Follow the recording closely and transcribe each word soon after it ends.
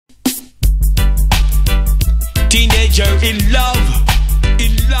teenager in love,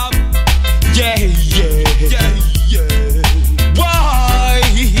 yeah, yeah, yeah, yeah. Why?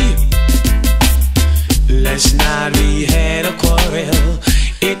 Last night we had a quarrel,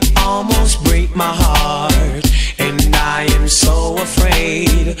 it almost break my heart, and I am so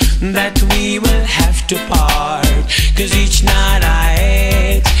afraid that we will have to part. Cause each night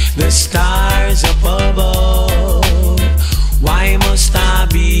I ask the stars up above, why must I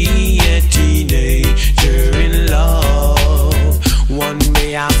be a teenager in love? One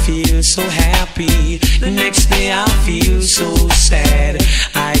day I feel so happy, the next day I feel so sad.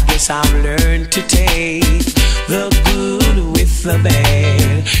 I guess I've learned to take the good with the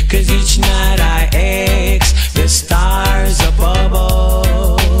bad. Cause each night I ask the stars up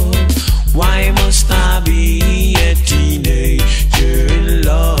above, why must I be a teenager in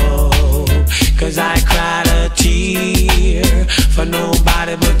love? Cause I cried a tear for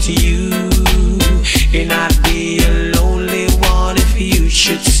nobody but you, and I'd be a lonely one if you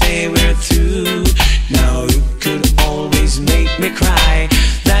should say we're through. Now you could always make me cry,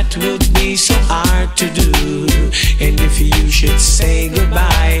 that would be so hard to do. And if you should say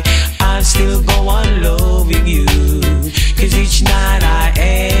goodbye, I'll still go on loving you. Cause each night I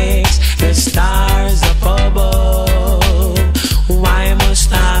ask the stars up above, why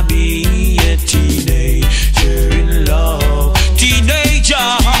must I be a teenager in love?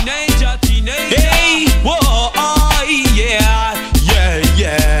 Teenager, teenager, teenager. Hey, whoa, oh, yeah, yeah,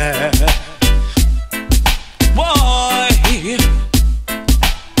 yeah. Boy,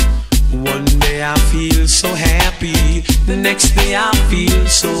 one day I feel so happy, the next day I feel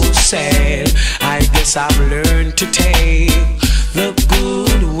so sad. I guess I've learned to take the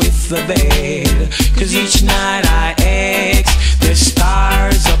good with the bad. Cause each night I ask the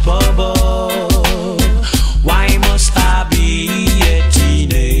stars up above, why must I be a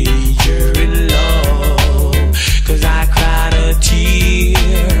teenager in love? Cause I cried a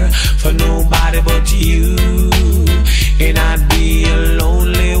tear for nobody but you, and I'd be a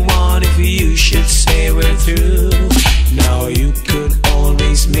lonely one if you should say we're through. Now you could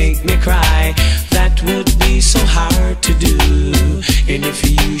always make me cry, that would be so hard to do. And if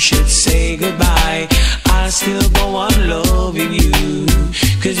you should say goodbye, I'll still go on loving you.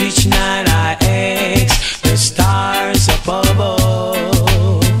 Cause each night I ask the stars up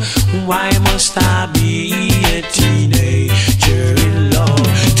above, why must I be a teenager in love?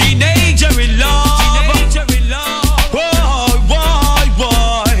 Teenager in love, teenager in love. Boy, boy,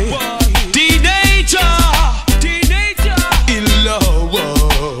 boy, teenager, teenager in love.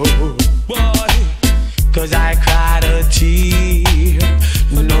 Boy, cause I cried a tear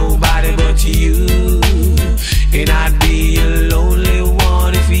for nobody but you, and I'd be a lonely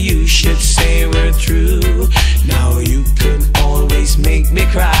one if you should say we're through. Now you could always make me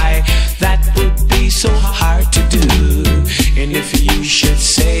cry, that would be so hard to do. And if you should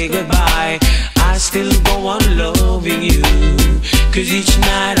say goodbye, I still go on loving you. Cause each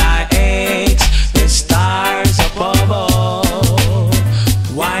night I ask the stars up above,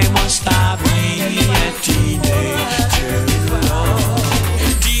 why must I be a teenager in love?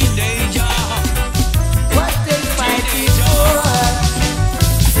 Teenager, What they fighting for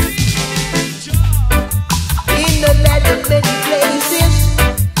in the land of many places,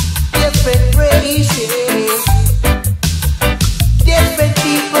 different races, different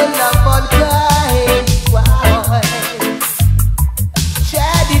people of all kinds. Wow.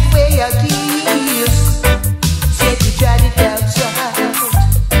 Tried it way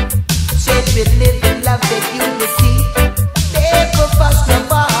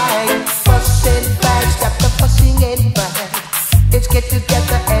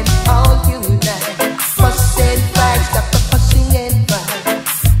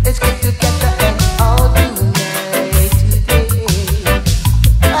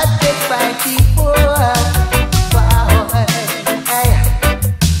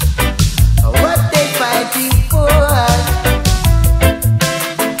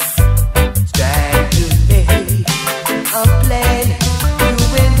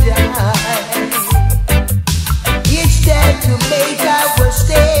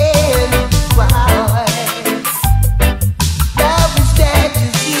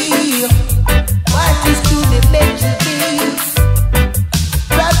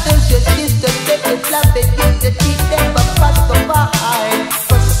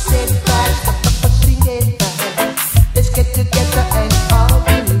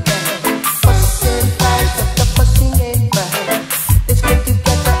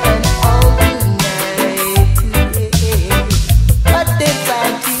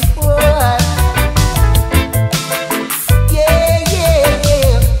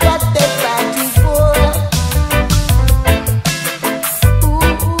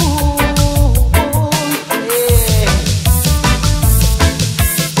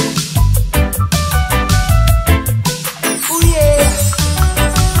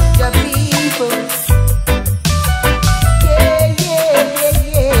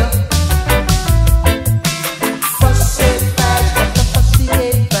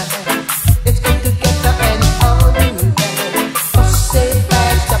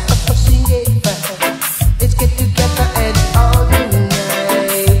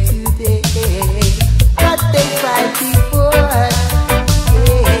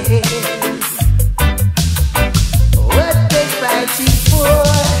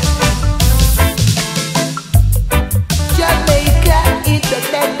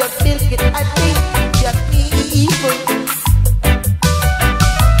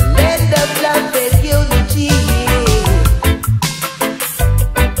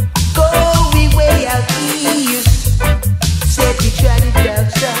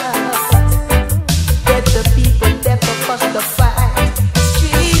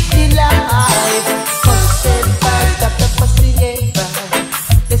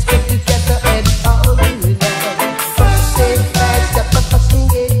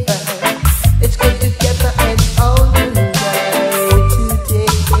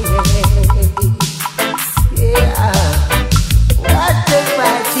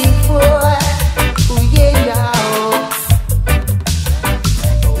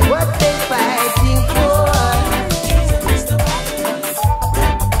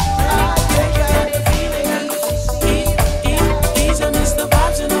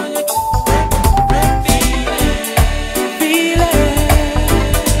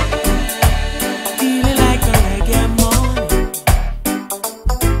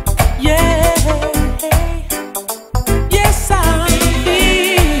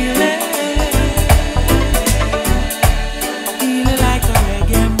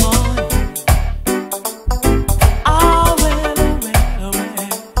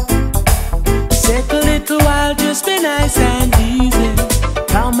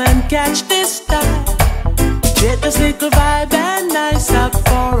catch this style. Get this little vibe and nice up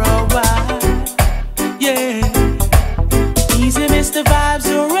for a while. Yeah, easy Mr. Vibes,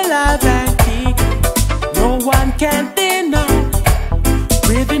 you're alive and kick. No one can deny.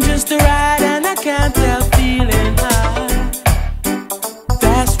 Breathing just a ride and I can't help feeling high.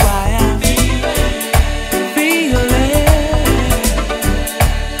 That's why I'm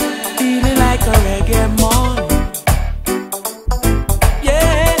feeling like a reggae morning.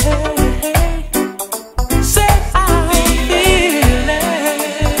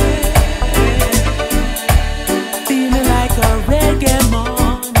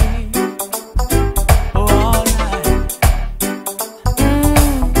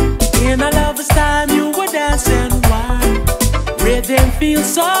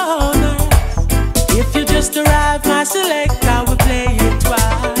 Feels so nice. If you just arrive, my select, I will play it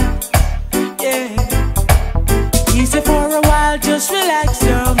twice. Yeah, easy for a while, just relax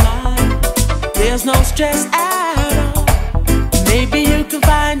your mind. There's no stress at all. Maybe you can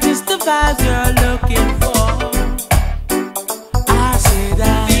find just the vibes you're looking for. I said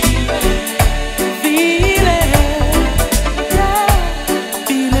I'm feeling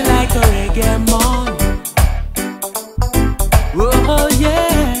like a reggae morning. Oh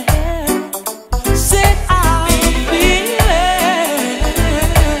yeah, said I'm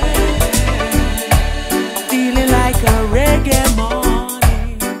feeling like a reggae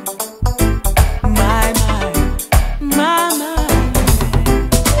morning. My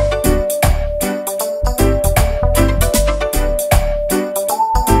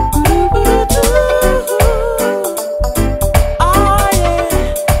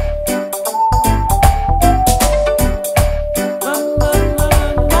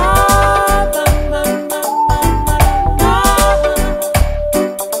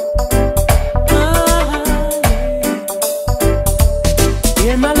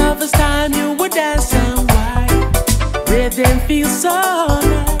feels so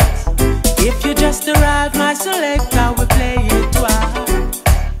nice. If you just arrive, my select, I will play it twice.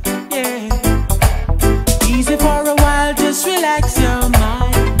 Yeah, easy for a while, just relax your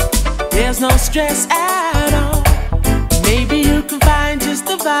mind. There's no stress at all. Maybe you can find just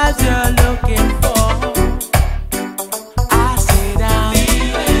the vibes you're looking for. I said I'm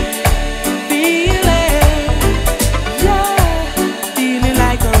feeling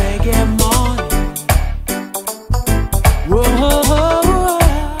like a reggae morning. Whoa,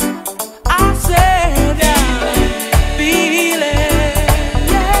 I said I'm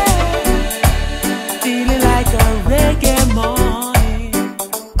feeling like a reggae morning.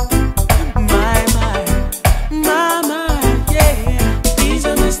 My, yeah. These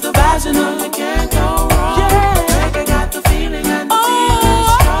are Mr. Vibes, you know you can't go wrong. Yeah. Reggae got the feeling and the feeling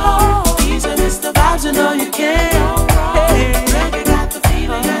strong. These are Mr. Vibes, you know you can't go wrong. Hey. Reggae got the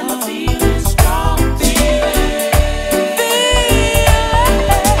feeling and the feeling strong.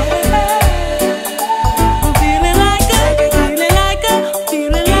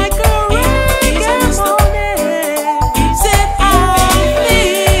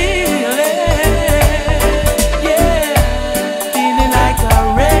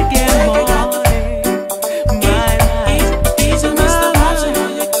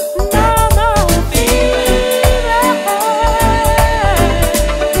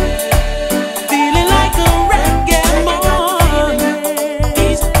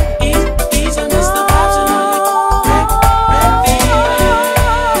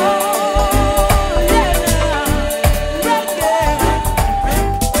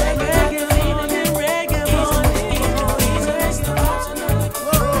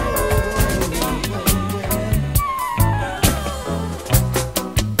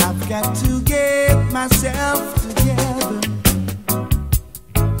 Got to get myself together.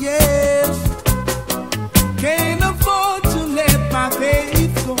 Yes, can't afford to let my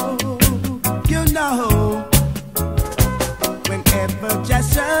faith go. You know, whenever the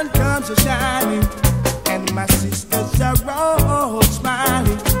sun comes a shining and my sisters are all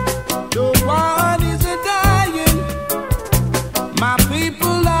smiling, no one is a dying. My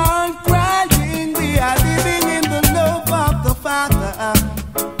people aren't crying. We are living in the love of the Father.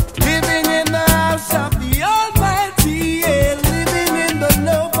 Of the Almighty, yeah, living in the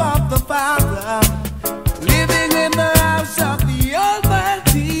love of the Father, living in the house of the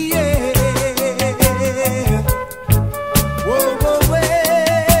Almighty, yeah. Whoa, whoa, whoa,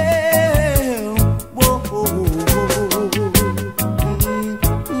 whoa, whoa, whoa.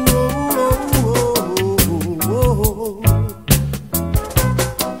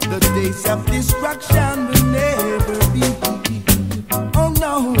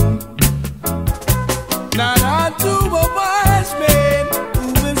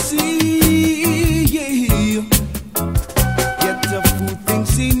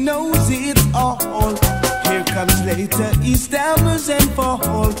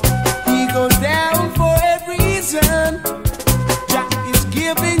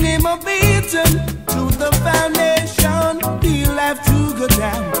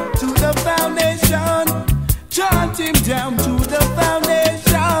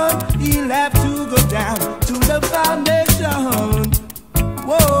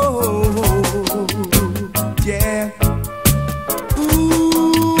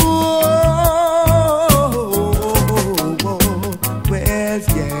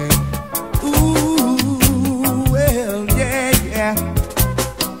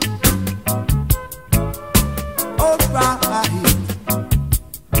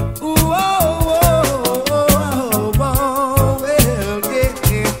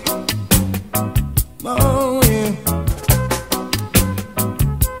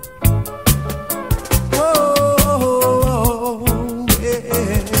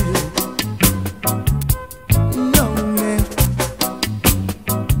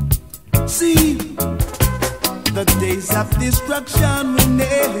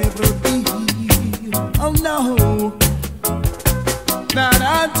 never be. Oh no, not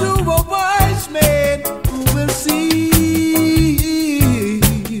unto a wise man who will see.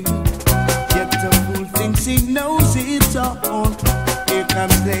 Yet the fool thinks he knows it all. Here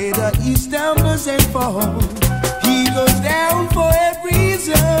comes later, he stumbles and falls. He goes down for a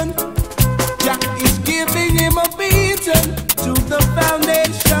reason. Jack is giving him a beating. To the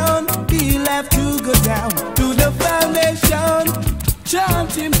foundation, he'll have to go down. To the foundation,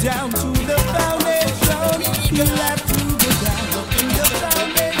 chant him down. To the foundation, he'll have to go down. To the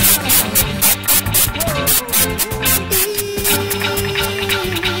foundation.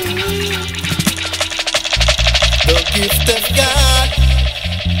 The gift of God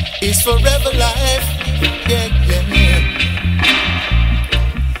is forever life. Yeah, yeah, yeah.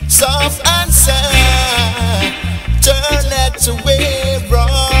 Soft answer, turn it away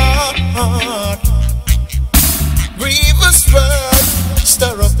wrong. Grievous word,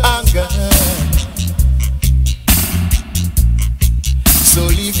 stir up anger. So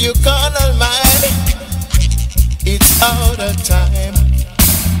leave your carnal mind, it's out of time.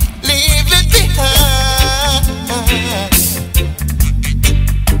 Leave it behind.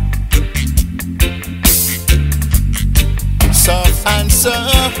 Soft answer,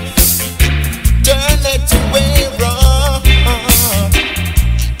 turn it away wrong.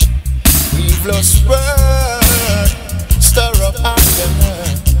 We've lost word, stir up anger.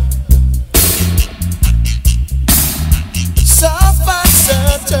 Soft answer,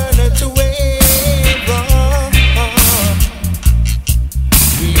 turn it away wrong.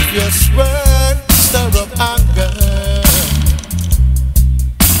 We've lost word, stir up anger.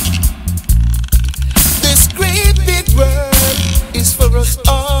 This great big word is for us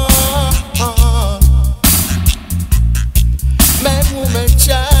all. Man, woman,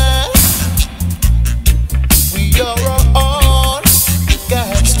 child, we are all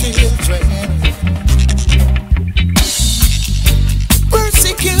God's children.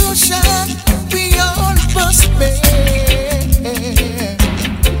 Persecution, we all must bear.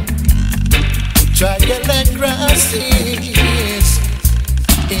 Trial and crisis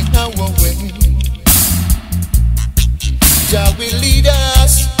in our way. Jah will lead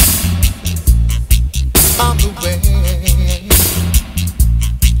us on the way.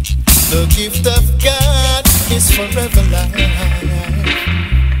 The gift of God is forever life.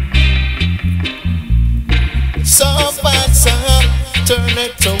 Some find some, turn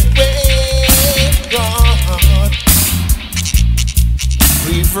it away, God.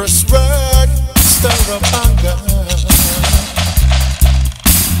 Reverse word, stir up anger.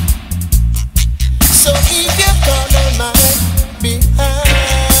 So if you corner mine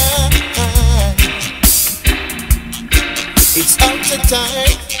behind, it's out of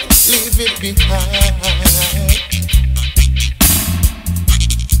time, leave it behind.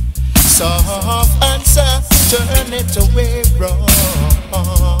 Soft answer, turn it away wrong.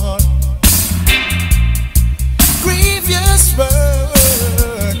 Grievous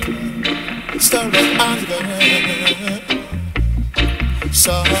word, stir up anger.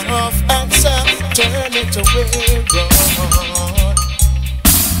 Soft answer, turn it away wrong.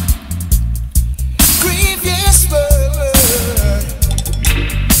 Grievous word,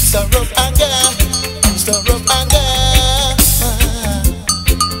 stir up anger, stir up anger.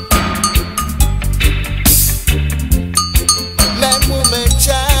 Man, woman,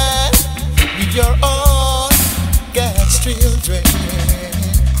 child, with your own God's children.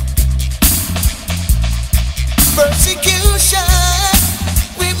 Persecution,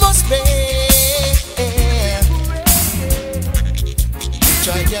 we must bear.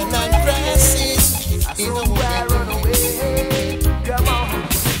 Trial and crisis in the way. Come on,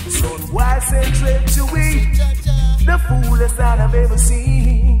 son, why send trip to we?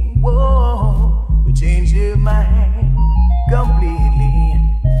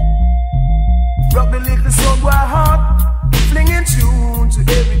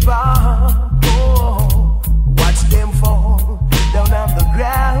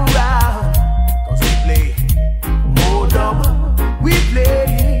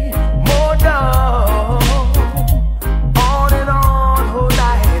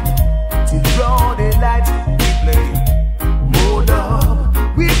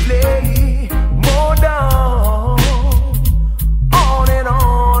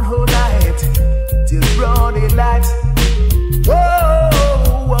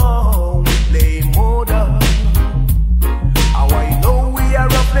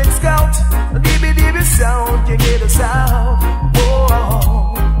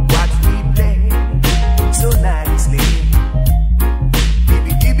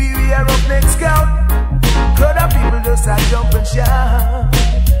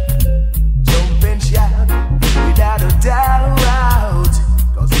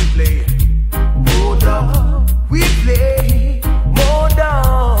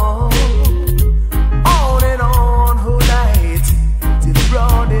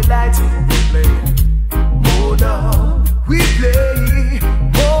 the lights, we play. Hold on, we play.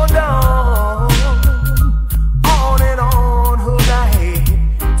 Hold on and on, hold night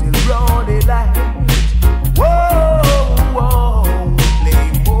till broad daylight. Whoa, whoa, play.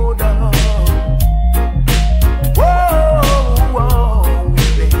 Hold on. Whoa, whoa,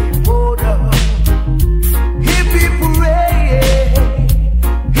 play. Hold on. Hippie parade,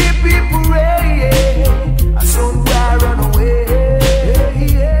 hippie parade. I saw why run away.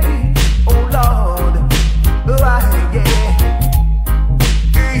 Oh Lord, oh yeah.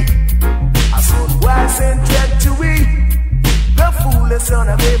 I saw why sent treachery, the foolish son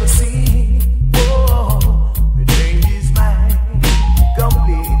I've ever seen. Oh, it changed his mind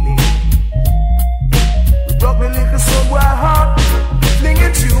completely. We broke me like a soul heart,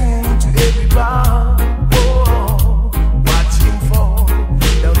 flinging tune to every bar. Oh, watch him fall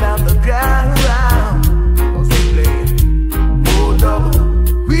down on the ground. Cause we play, hold on,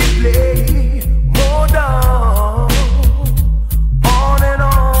 we play, hold on and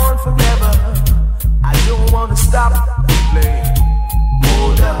on forever. I don't wanna stop, we play,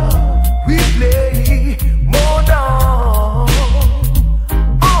 hold on, we play, hold on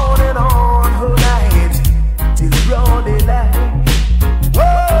and on, whole night till broad daylight. Whoa,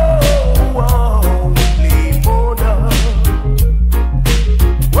 whoa, play, hold on.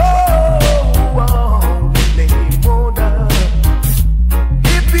 Whoa, whoa, play, hold on.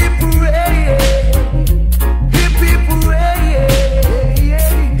 Hippie parade, hippie parade,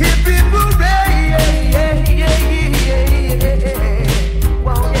 hippie parade.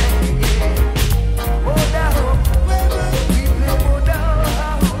 Wow, yeah. Hold on, we play, hold on.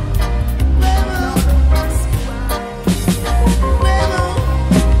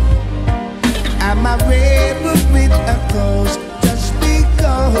 I'm a rebel with a cause, just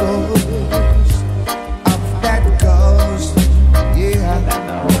because of that cause. Yeah,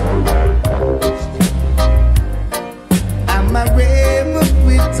 I'm a rebel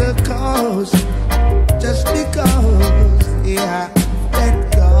with a cause, just because. Yeah, that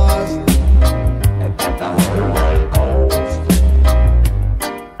cause.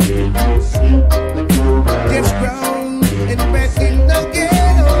 Gets grown and bred in the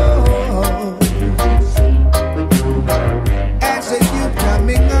ghetto. As a youth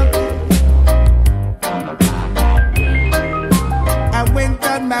coming up, I went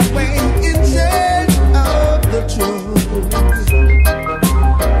on my way in search of the truth,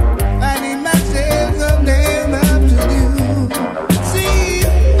 finding myself someday up to you. See,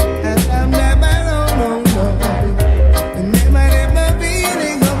 and I'm never alone, never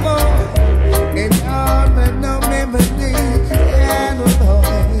feeling no more. And all but no memories, yeah, no more.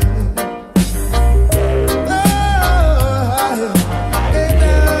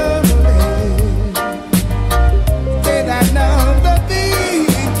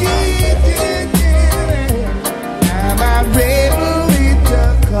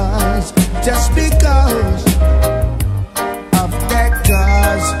 Just because of that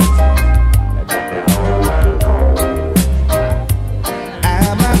cause.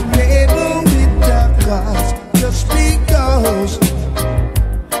 I'm a rebel with the cause. Just because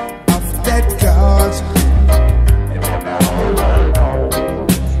of that cause.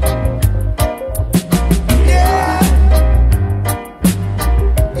 Yeah,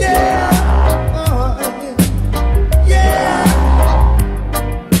 yeah, oh, yeah.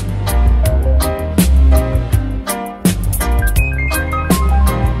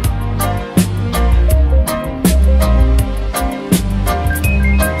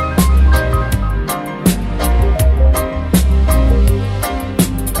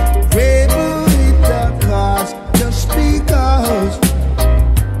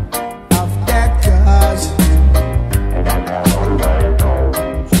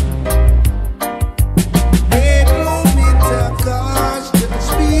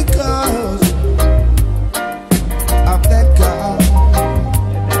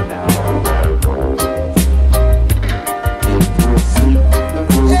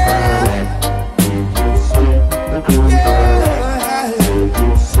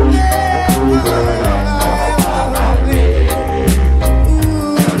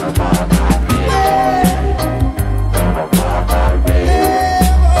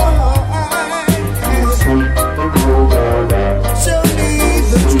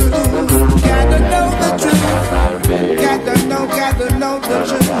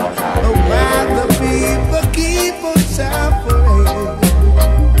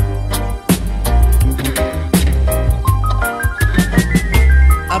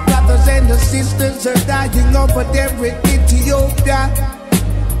 Sisters are dying over there in Ethiopia.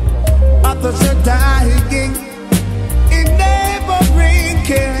 Others are dying in neighboring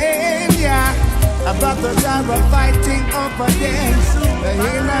Kenya. brothers are fighting over there. The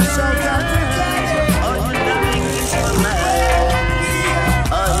hill and shout out to all you loving is for mine.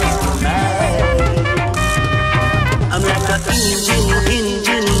 All is for mine. I'm like an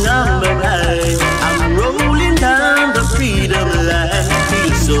engine number 9. I'm rolling down the freedom line.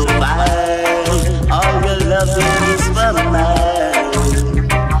 Feel so fine. All your loving is for mine.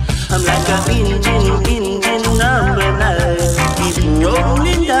 I'm like an engine number 9. Keep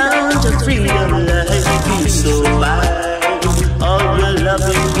rolling down the freedom line. Feel so fine. All your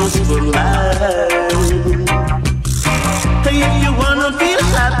loving is for mine. Hey, if you wanna feel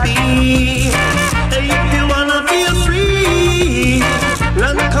happy, hey, if you wanna feel free,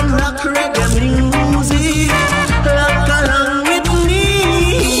 run, come rock reggae music, rock along with me.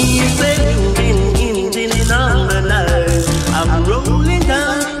 Say engine number 9. I'm rolling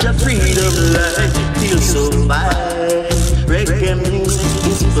down the freedom line. Feel so fine. Reggae music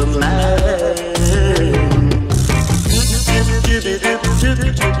is for mine.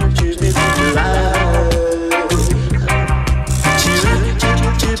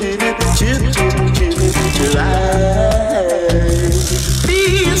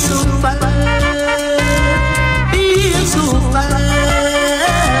 Feel so fine, feel so fine.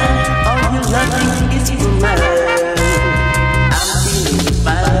 All you loving is for mine. I'm feeling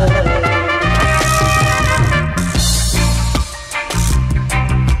fine.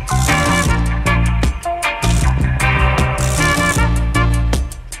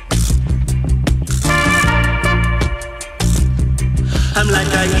 I'm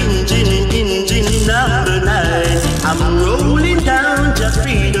like an engine number 9. I'm rolling down the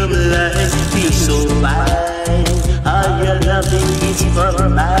freedom line. Feel so fine. All your loving is for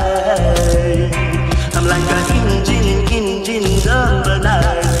mine. I'm like an engine number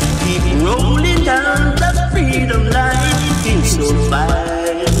 9. Keep rolling down the freedom line. Feel so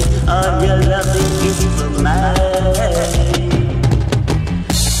fine. All your loving is for mine.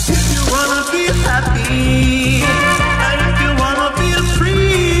 If you wanna feel happy,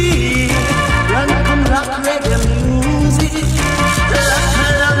 rock reggae music, rock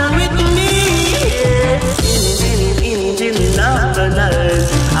along with me. Engine number 9.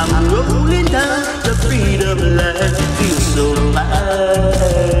 I'm rolling down the freedom line. Feel so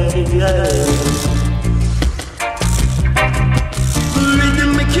fine. Rhythm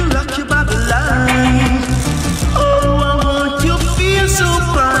make you rock your body line. Oh, I want you to feel so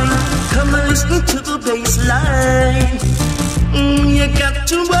fine. Come and listen to the bass line. You got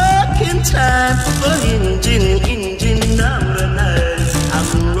to work in time for engine number 9.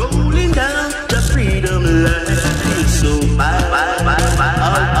 I'm rolling down the freedom line. Feel so fine.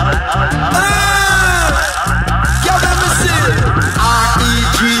 Yo, let me see.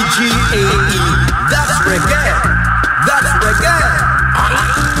 R-E-G-G-A-E. That's reggae. That's reggae.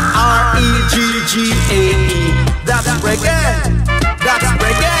 R-E-G-G-A-E. That's reggae. That's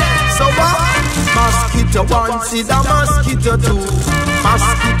reggae. So what? Mosquito 1, see the mosquito 2.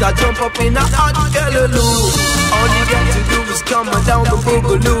 Mosquito jump up in a hot gallaloo. All you got to do is come down the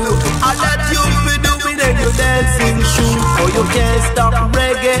boogaloo. I let you be doing and you dancing shoes. Or you can't stop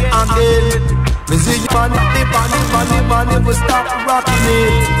reggae again. Me see you funny, we stop rocking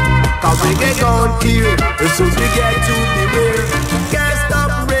it. Cause reggae gone here, so we get to be real. Can't stop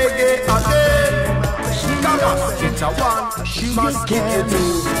reggae again. Come on, Mosquito 1, Mosquito 2.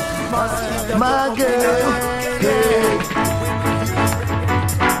 My girl, hey.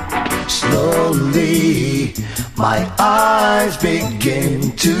 Slowly, my eyes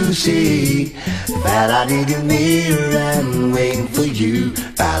begin to see that I need you near and waiting for you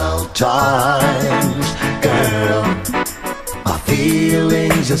at all times. Girl, my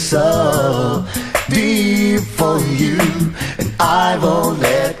feelings are so deep for you, and I won't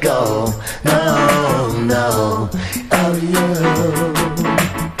let go. No, oh yeah.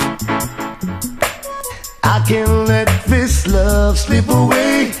 I can't let this love slip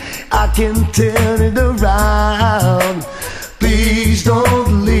away. I can turn it around. Please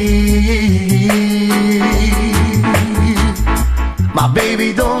don't leave. My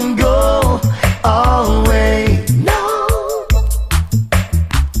baby, don't go away. No.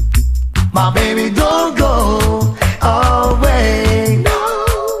 My baby, don't go away. No.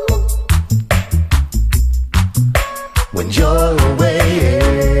 When you're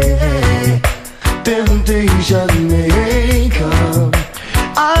away, temptation may come.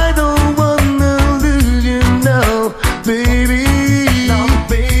 I don't wanna lose you now,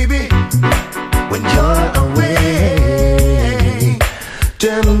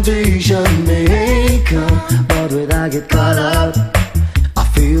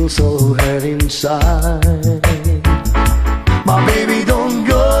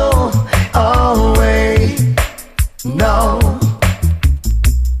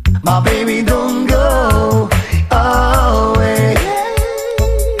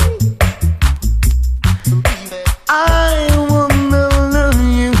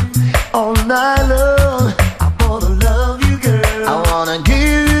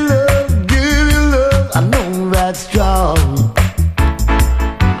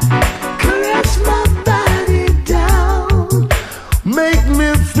 make me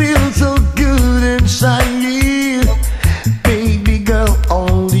feel so good inside. Baby girl,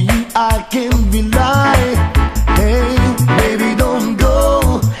 only you I can rely. Hey, baby, don't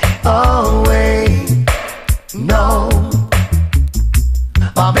go away. No,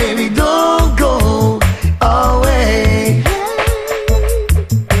 my baby, don't go away.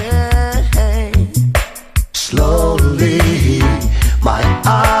 Hey, slowly my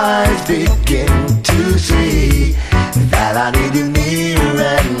eyes begin to see that I need you near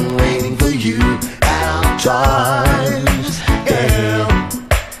and waiting for you at all times. Yeah,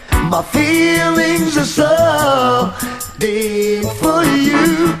 my feelings are so deep for you,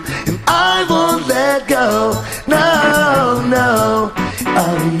 and I won't let go. No, no,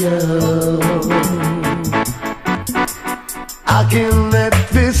 of you. I can't let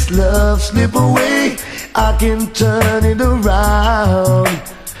this love slip away. I can turn it around.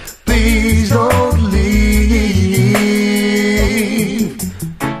 Please don't leave.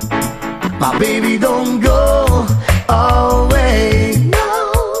 My baby, don't go away. No,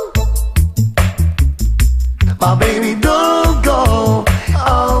 my baby, don't go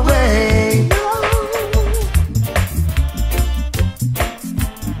away. No.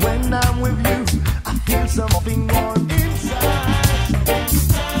 When I'm with you, I feel something more inside.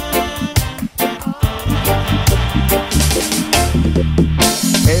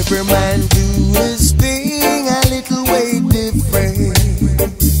 Every man do his thing a little way different.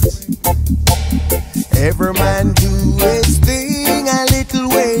 Every man do his thing a little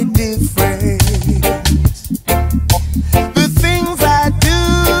way different. The things I do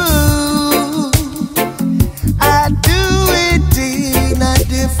it in a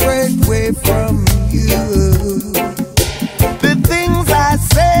different way from you. The things I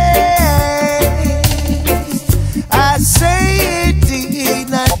say it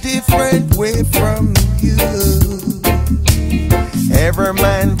in a different way from you. Every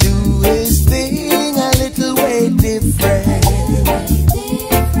man do his thing a little way different.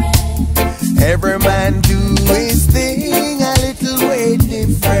 Every man do his thing a little way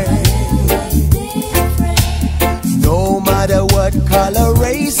different. No matter what color,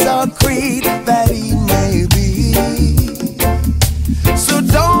 race or creed that he may be. So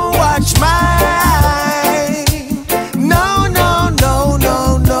don't watch mine. No, no, no,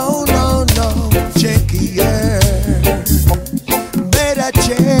 no, no, no, no. Check yours. Better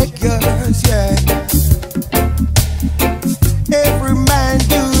check yours, yeah. Every man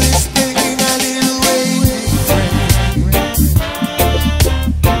do his thing a little way different.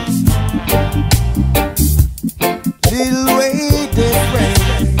 Little way different.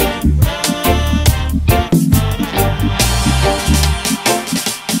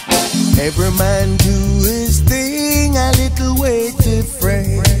 Every man do his thing a little way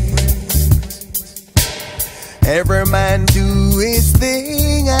different. Every man do his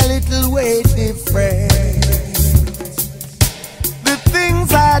thing a little way different. The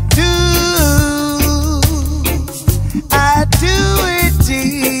things I do it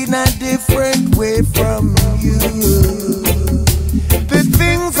in a different way from you. The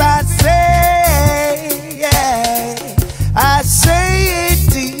things I say, yeah, I say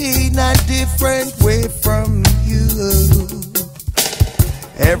it in a different way from you.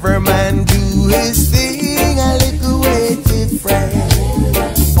 Every man do his thing a little way different.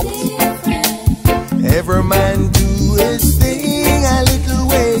 Every man do his thing a little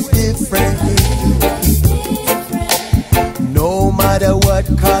way different. No matter what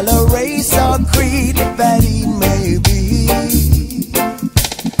color, race or creed that he may be.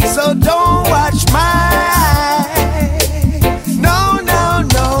 So don't watch mine. No, no,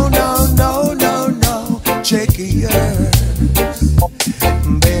 no, no, no, no, no. Check yours.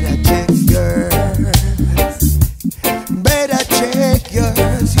 Better check yours. Better check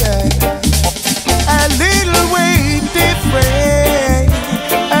yours, yeah. A little way different.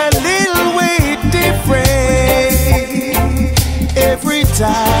 A little way different. Every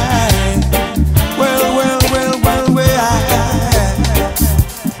time. Well,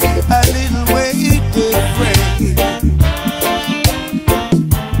 a little way different.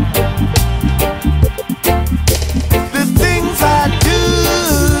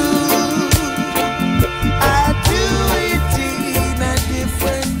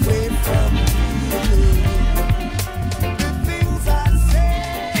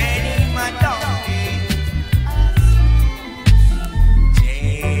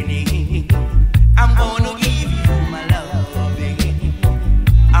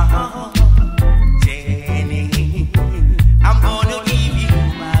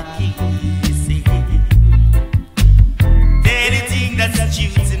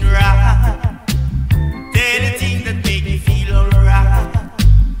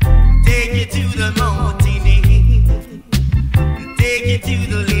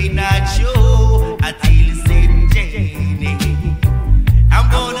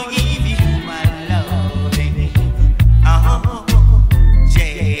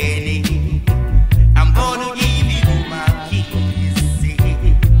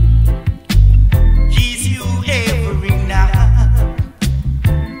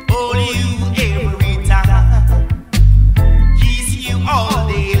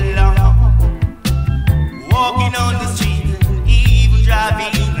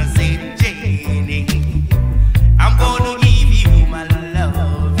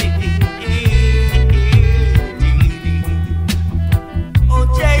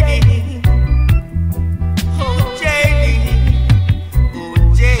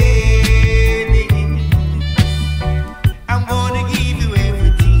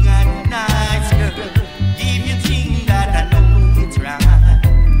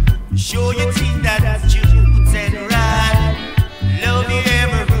 Show you things that Jude's and right. Love you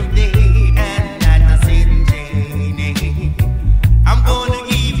every day and night. I said, Janie, I'm gonna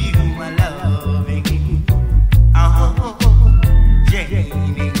give you my loving. Janie,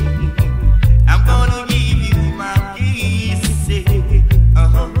 I'm gonna give you my kisses.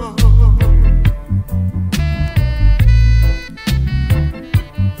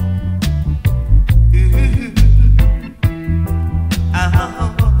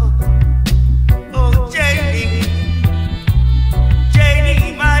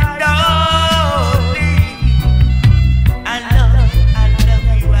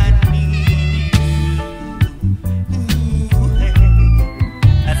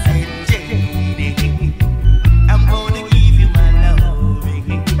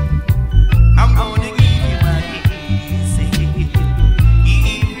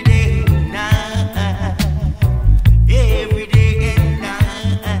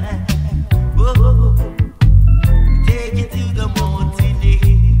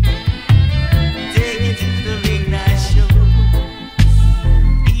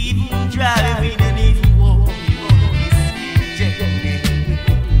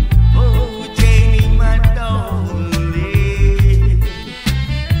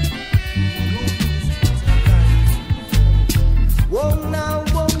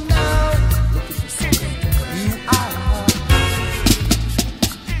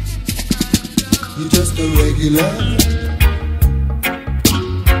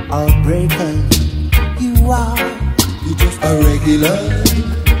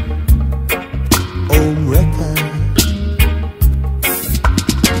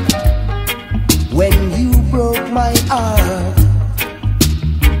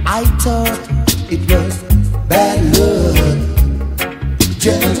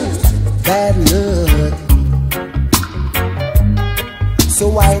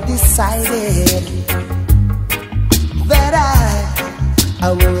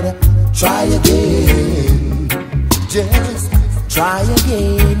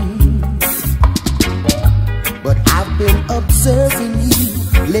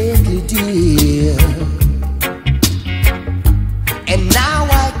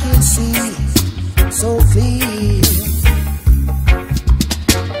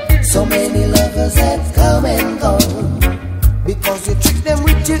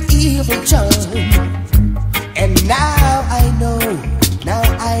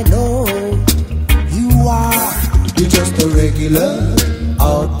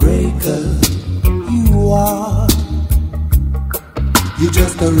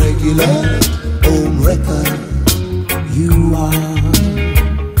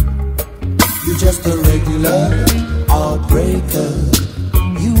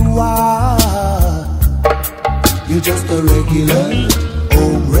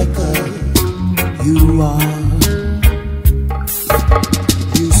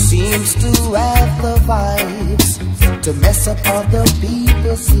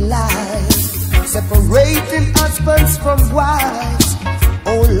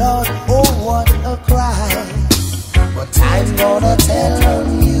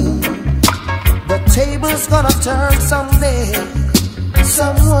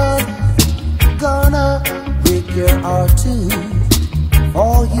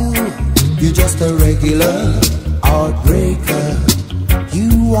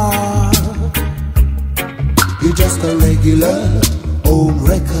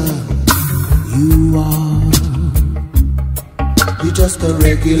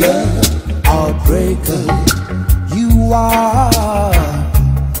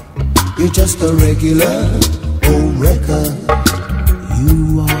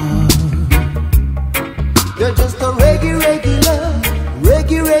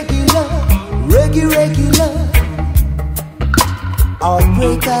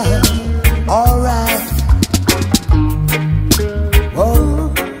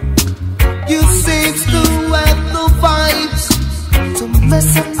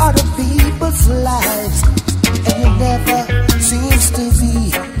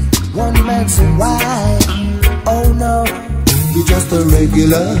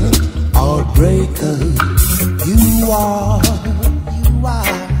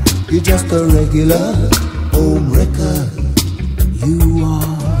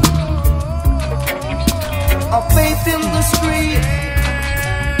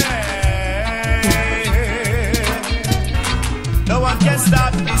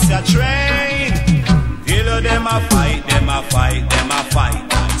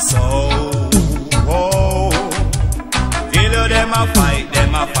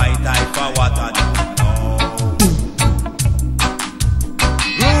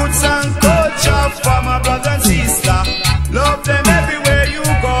 roots and culture for my brother and sister. Love them everywhere you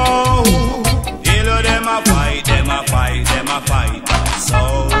go. You know them a fight, them a fight, them a fight. So,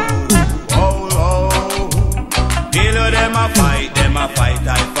 oh, oh. You know them a fight,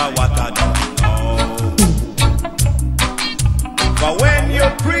 I for what I don't know. But when you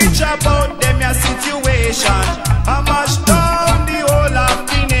preach about them your situation, I mash down the whole of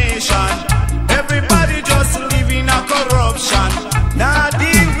the nation. Everybody just living a corruption. Now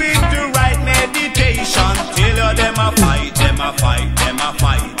deal with the right meditation. Till them a fight, them a fight, them a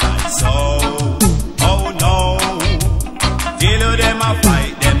fight. So, oh no. Till them a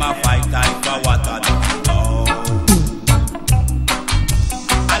fight, I for what I don't know.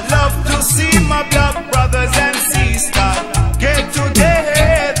 I love to see my black brothers and sisters get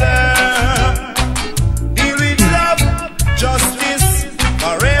together. Deal with love, justice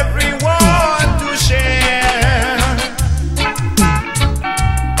for everyone to share.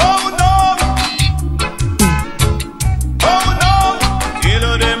 Oh no, oh no.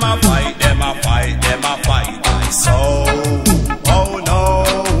 Till them a fight, them a fight, them a fight. So, oh no.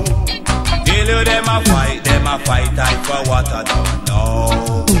 Till them a fight, I for what I don't know.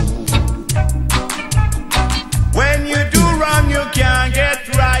 When you do wrong, you can't get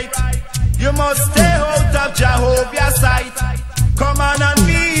right. You must stay out of Jehovah's sight. Come on and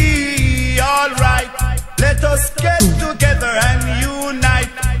be alright. Let us get together and unite.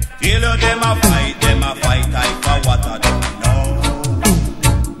 Till them a fight, I for what I don't know.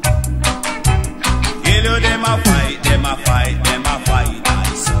 Till them a fight, them a fight, them a fight, I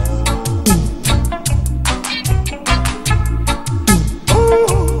saw.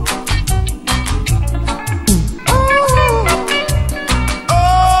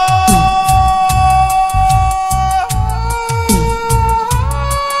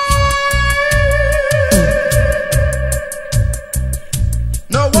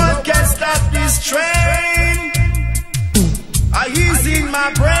 No one can stop this train. He's in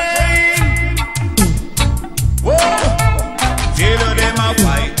my brain. Whoa. Till them a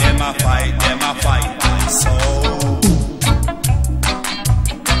fight, them a fight, them a fight, my soul.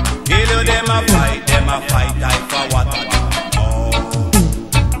 Till them a fight, I for what I don't know.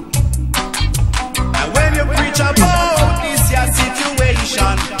 And when you preach about this your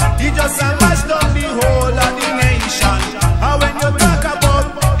situation, you just mash down the whole of the nation. And when you talk about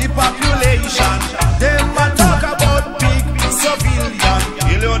the population, them a talk about big civilian.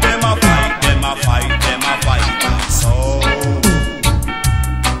 You know them a fight, them a fight, them a fight. So,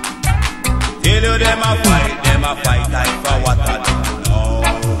 you know them a fight, I for what I don't know.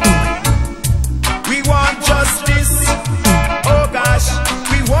 We want justice, oh gosh,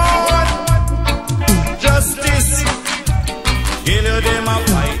 we want justice. You know them a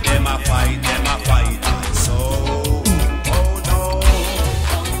fight, them a fight, them a fight. So, oh no,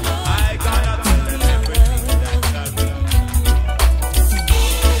 I gotta tell them everything that I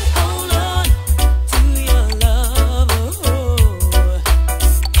Hold on to your love.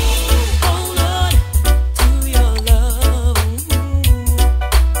 Hold on to your love.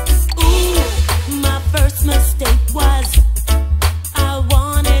 Ooh, my first mistake was I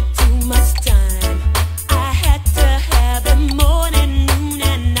wanted too much time. I had to have it morning, noon,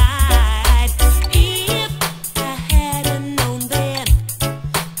 and night. If I hadn't known then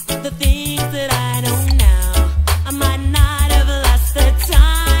the things that I know now, I might not have lost the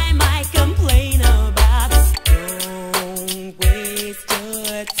time I complain about. Don't waste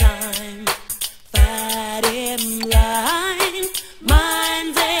your time fighting blind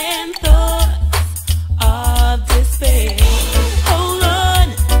minds and thoughts of despair. Hold on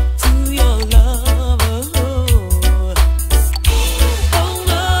to your love. Hold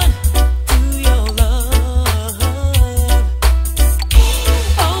on to your love.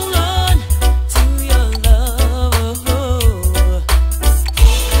 Hold on to your love.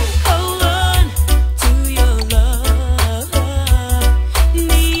 Hold on to your love.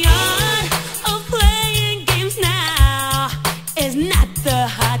 The art of playing games now is not the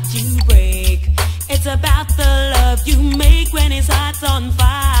heart you break. It's about the love you make when his heart's on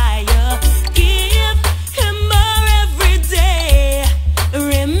fire. Give him more every day.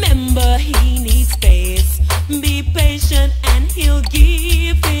 Remember he needs space. Be patient and he'll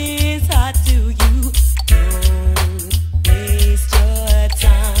give his heart to you. Don't waste your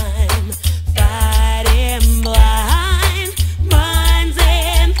time fighting blind minds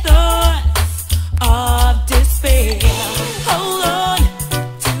and thoughts of despair. Hold on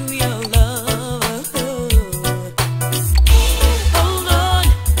to your love. Hold on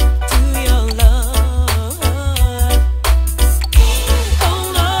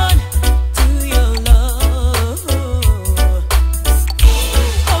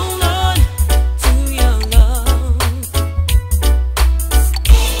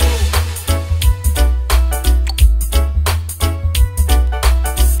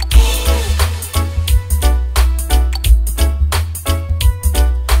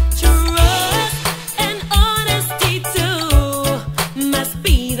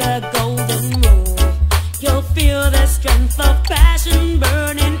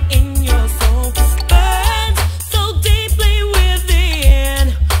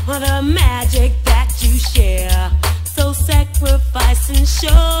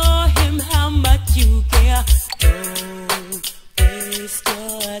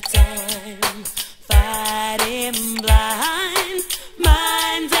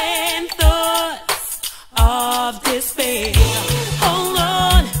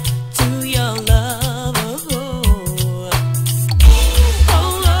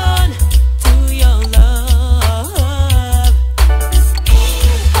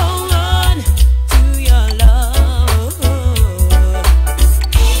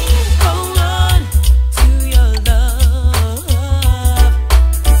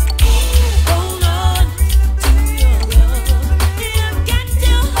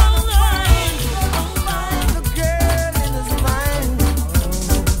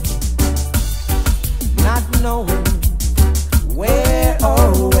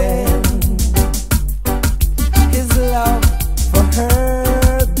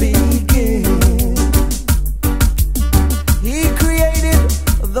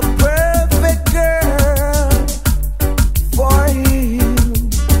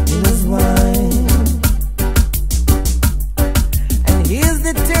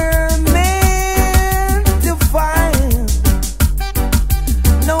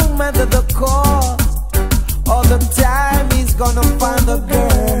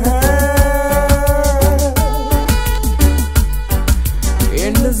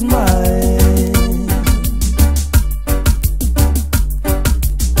in his mind.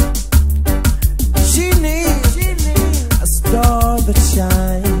 She needs a star that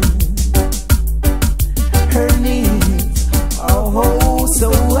shines. Her needs are oh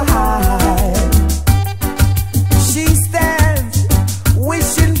so high. She stands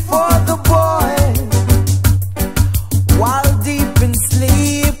wishing for the boy, while deep in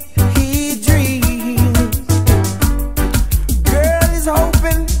sleep he dreams. Girl is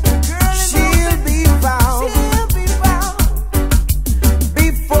hoping she'll be found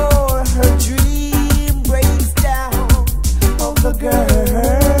before her dream breaks down. Oh, the girl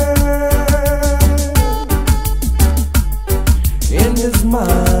in his mind.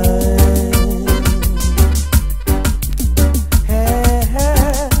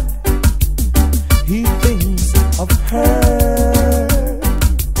 He thinks of her.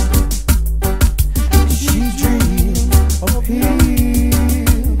 She dreams of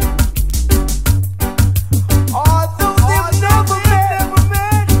him. Although they've never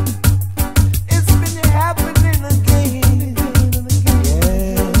met, it's been happening again.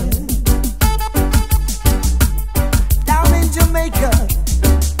 Yeah. Down in Jamaica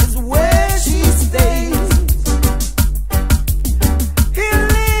is where she stays. He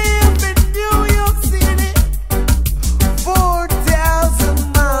lives in New York City, 4,000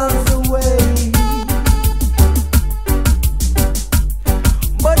 miles away.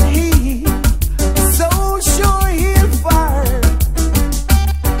 But he's so sure he'll find,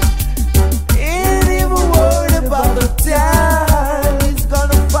 ain't even worried about the time. He's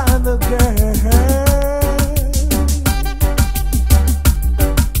gonna find the girl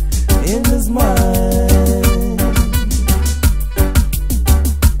in his mind.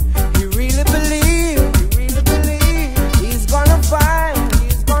 He really believes he's gonna find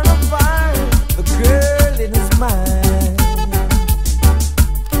the girl in his mind.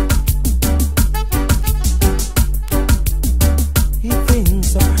 He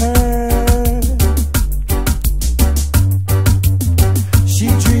thinks of her. She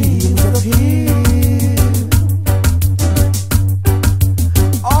dreams of him.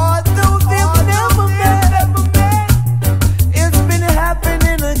 Although they've never met, it's been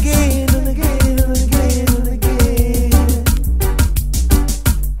happening again and again and again and again.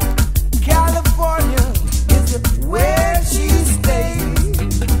 California is where she stays.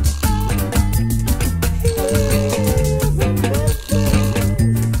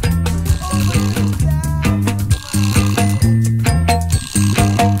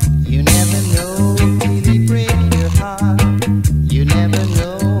 You never know till he break your heart. You never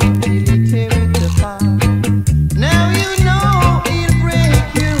know till he tear it apart. Now you know he'll break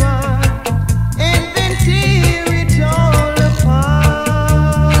your heart and then tear it all apart.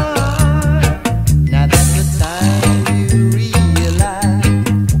 Now that's the time you realize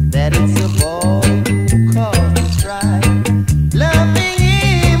that it's a boy who caused the strife. Loving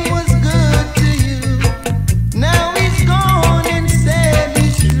him was good to you. Now he's gone and said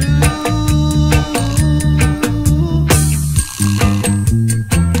it's true.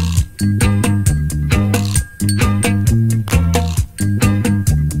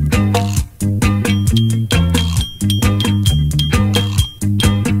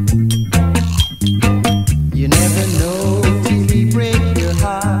 You never know till he break your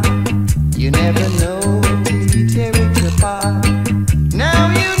heart. You never know till he tear it apart. Now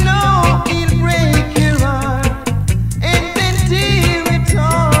you know he'll break your heart and then tear it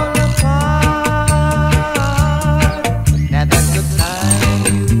all apart. Now that's the time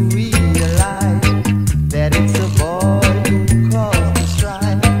you realize that it's a boy who caused the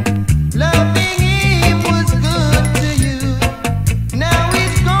strife. Loving him was good to you. Now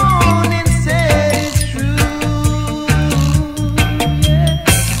he's gone and said it's true.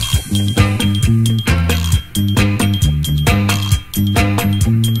 Yeah.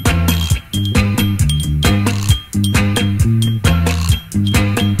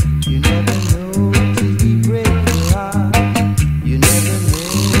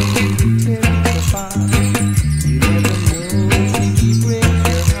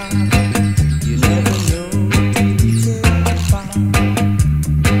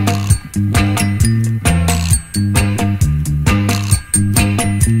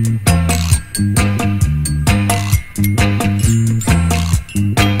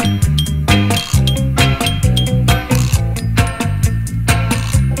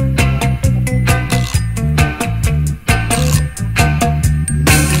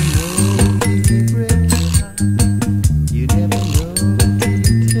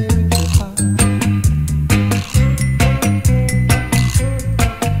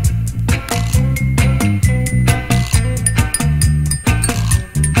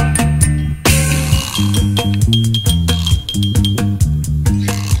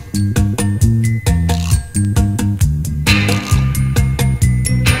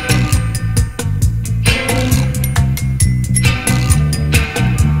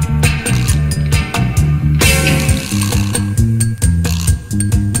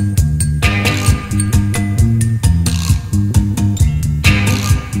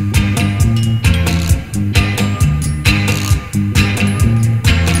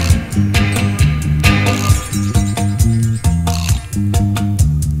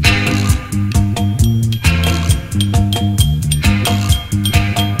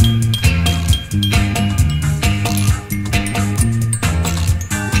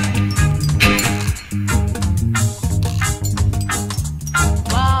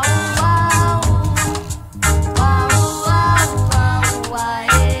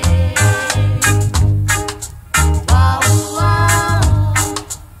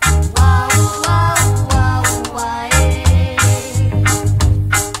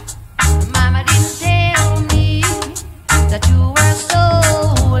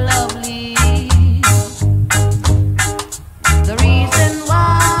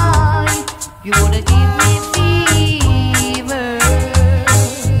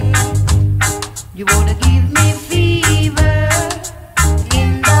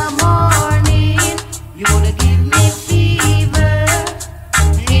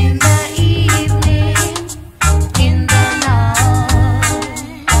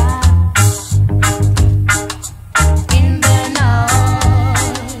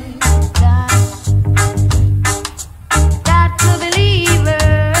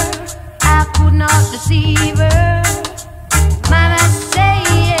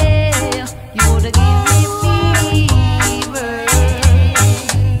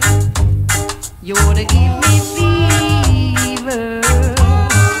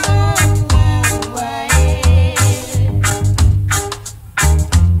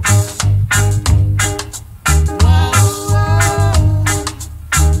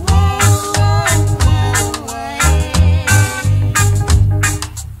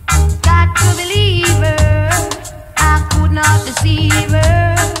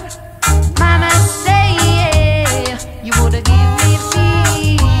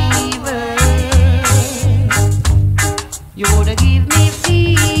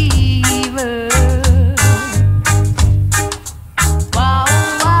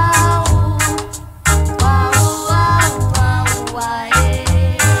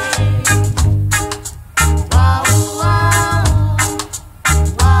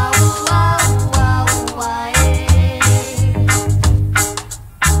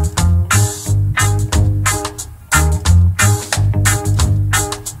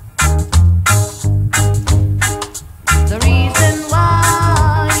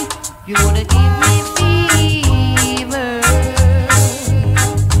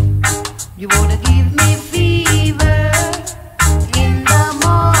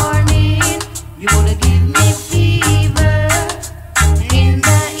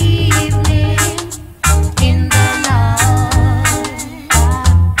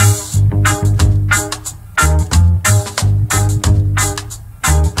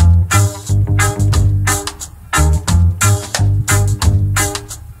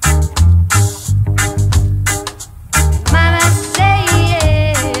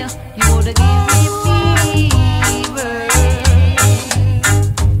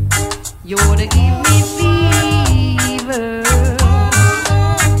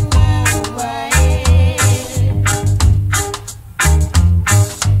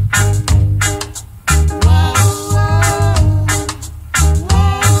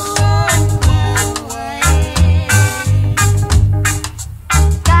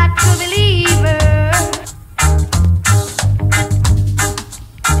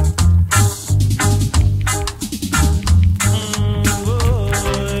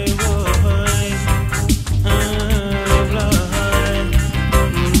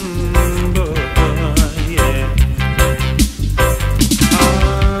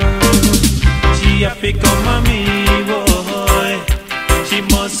 fi come on me, boy. She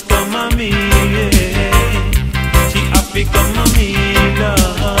must come on me, yeah. She have to come on me,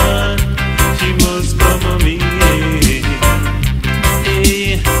 Lord. She must come on me, yeah.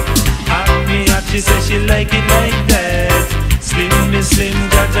 Hey, have me hot, she said she like it like that. Slim me slim,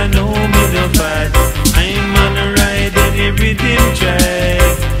 Jaja know me no fat. I'm on a ride in the rhythm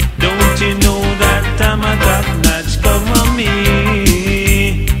track. Don't you know that I'm a top notch? Come on me,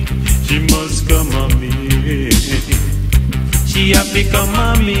 she must come on me. She have to come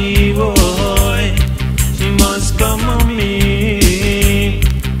on me, boy. She must come on me.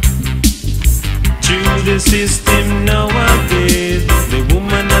 Through the system nowadays, the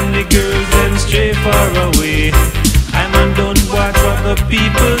woman and the girls them stray far away. I'm undone what the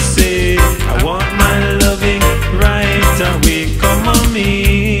people say. I want my loving right away. Come on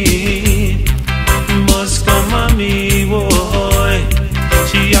me, must come on me, boy.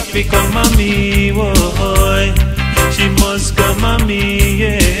 She have to come on me, boy. She must come on me,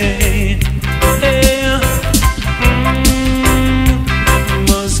 yeah. Yeah.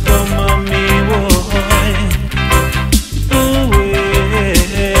 Must come on me, boy. Ooh,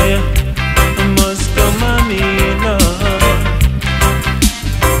 yeah. Must come on me, Lord.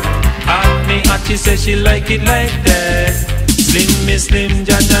 At me, she said she like it like that. Slim me slim,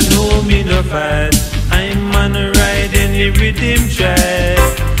 Jaja know me no fat. I'm on a ride in the rhythm track.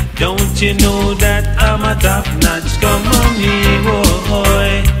 Don't you know that I'm a top notch? Come on me.